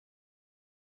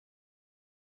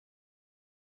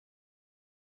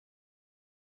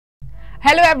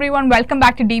Hello everyone, welcome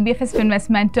back to DBFS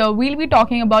Finvestmentor. We'll be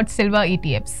talking about silver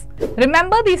ETFs.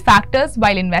 Remember these factors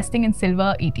while investing in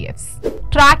silver ETFs.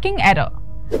 Tracking error.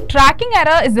 Tracking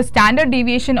error is the standard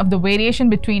deviation of the variation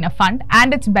between a fund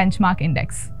and its benchmark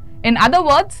index. In other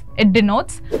words, it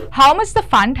denotes how much the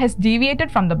fund has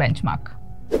deviated from the benchmark.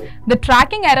 The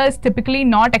tracking error is typically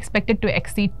not expected to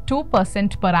exceed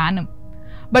 2% per annum.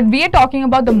 But we are talking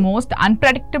about the most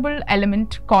unpredictable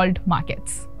element called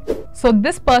markets. So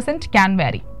this percent can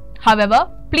vary. However,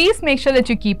 please make sure that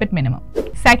you keep it minimum.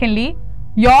 Secondly,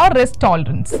 your risk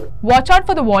tolerance. Watch out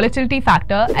for the volatility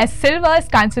factor as silver is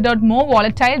considered more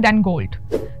volatile than gold.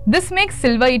 This makes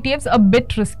silver ETFs a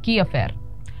bit risky affair.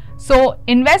 So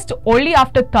invest only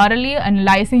after thoroughly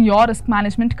analyzing your risk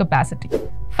management capacity.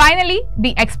 Finally,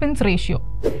 the expense ratio.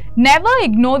 Never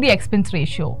ignore the expense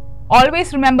ratio.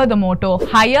 Always remember the motto,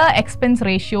 higher expense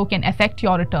ratio can affect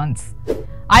your returns.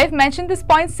 I've mentioned this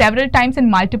point several times in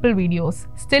multiple videos.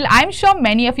 Still, I'm sure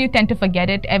many of you tend to forget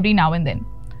it every now and then.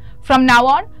 From now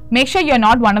on, make sure you're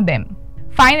not one of them.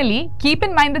 Finally, keep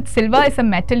in mind that silver is a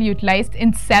metal utilized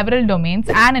in several domains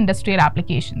and industrial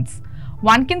applications.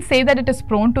 One can say that it is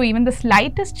prone to even the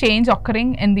slightest change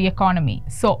occurring in the economy,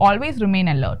 so always remain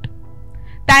alert.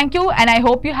 Thank you, and I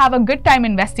hope you have a good time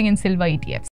investing in silver ETFs.